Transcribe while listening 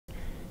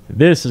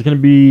This is going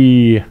to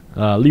be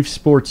Leaf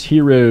Sports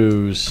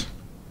Heroes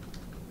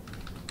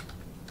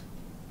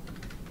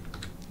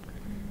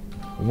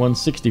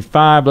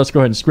 165. Let's go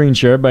ahead and screen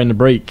share everybody in the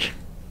break.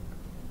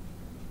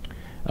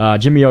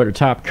 Jimmy O at the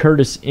top,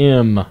 Curtis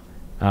M.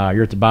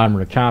 You're at the bottom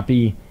of the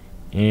copy,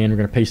 and we're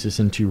going to paste this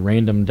into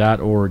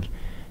random.org.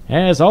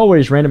 As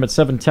always, random at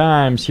 7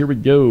 times. Here we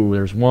go.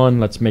 There's 1.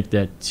 Let's make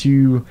that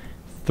 2,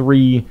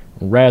 3,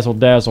 razzle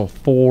dazzle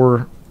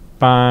 4,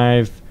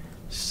 5,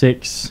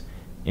 6,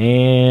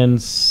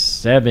 and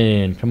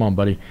 7. Come on,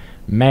 buddy.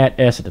 Matt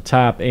S at the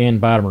top and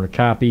bottom of the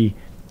copy.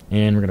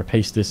 And we're going to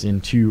paste this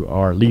into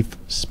our Leaf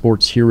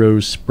Sports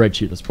Heroes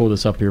spreadsheet. Let's pull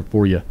this up here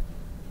for you.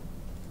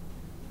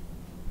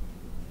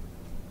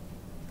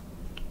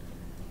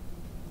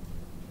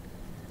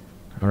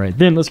 All right,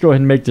 then let's go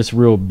ahead and make this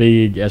real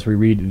big as we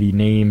read the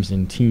names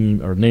and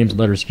names and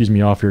letters,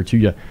 off here to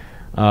you.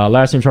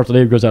 Last name starts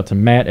with A, goes out to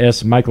Matt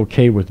S, Michael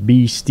K with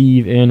B,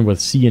 Steve N with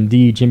C and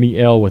D, Jimmy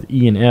L with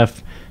E and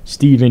F,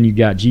 Steve N, you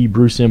got G,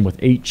 Bruce M with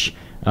H,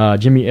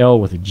 Jimmy L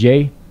with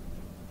J,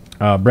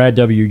 Brad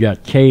W, you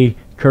got K,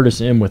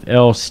 Curtis M with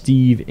L,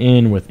 Steve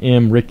N with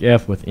M, Rick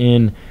F with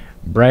N,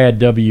 Brad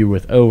W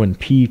with O and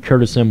P,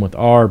 Curtis M with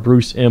R,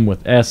 Bruce M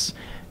with S,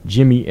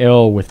 Jimmy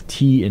L with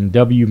T and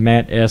W,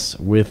 Matt S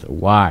with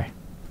Y.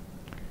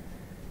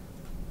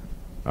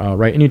 All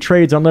right, any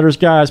trades on letters,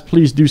 guys,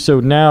 please do so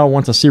now.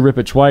 Once I see rip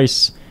it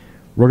twice,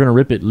 we're going to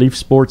rip it Leaf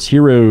Sports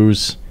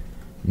Heroes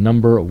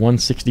number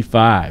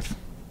 165.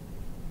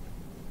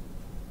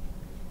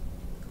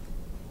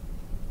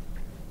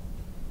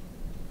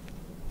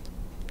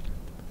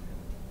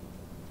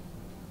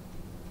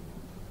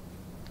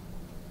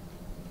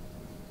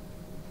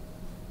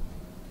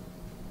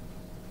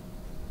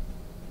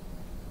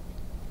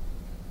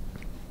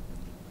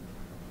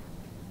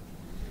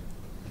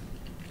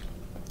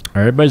 All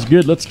right, everybody's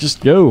good. Let's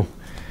just go.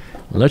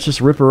 Let's just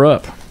rip her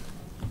up.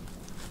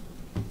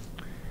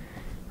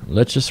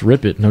 Let's just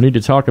rip it. No need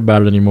to talk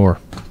about it anymore.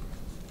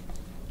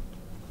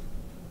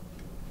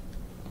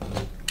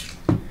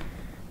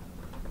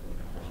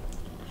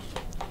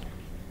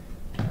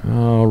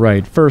 All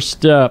right,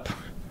 first up,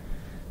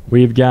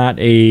 we've got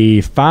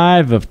a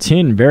 5 of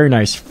 10. Very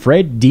nice.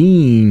 Fred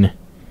Dean.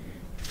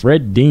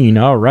 Fred Dean,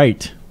 all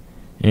right.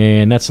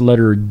 And that's the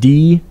letter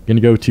D. Going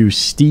to go to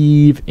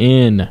Steve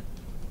N.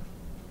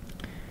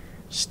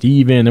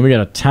 Steven. Then we got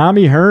a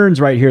Tommy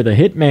Hearns right here, the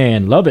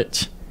Hitman. Love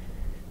it.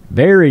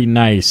 Very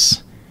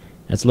nice.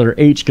 That's the letter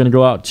H. Going to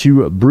go out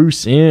to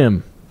Bruce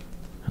M.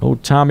 Oh,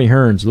 Tommy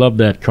Hearns. Love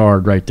that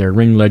card right there.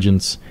 Ring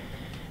Legends.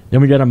 Then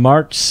we got a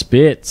Mark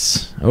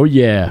Spitz. Oh,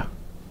 yeah.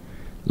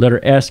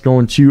 Letter S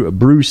going to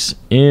Bruce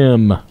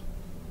M.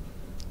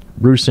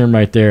 Bruce M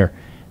right there.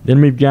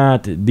 Then we've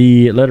got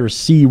the letter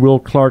C, Will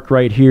Clark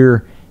right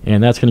here.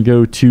 And that's going to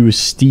go to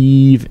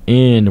Steve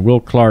N. Will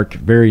Clark.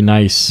 Very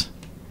nice.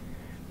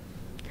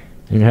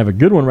 And you have a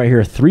good one right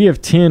here. 3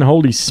 of 10.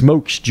 Holy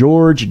smokes.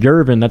 George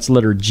Gervin. That's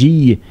letter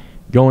G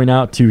going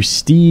out to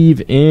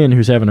Steve N,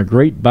 who's having a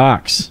great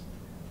box.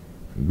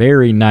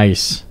 Very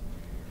nice.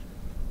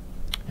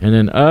 And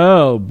then,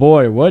 oh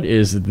boy, what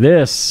is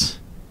this?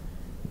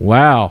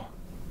 Wow.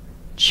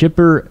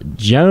 Chipper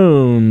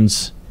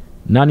Jones.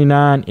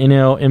 99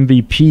 NL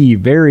MVP.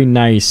 Very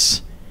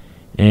nice.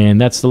 And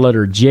that's the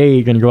letter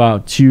J going to go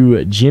out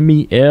to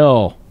Jimmy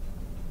L.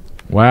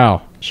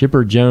 Wow.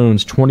 Chipper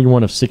Jones,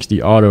 21 of 60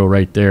 auto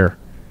right there.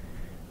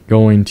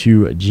 Going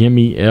to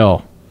Jimmy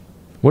L.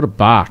 What a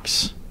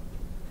box.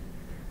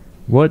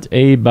 What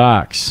a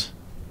box.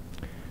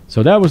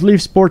 So that was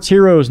Leaf Sports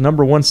Heroes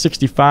number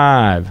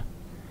 165.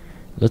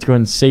 Let's go ahead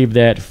and save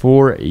that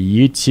for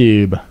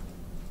YouTube.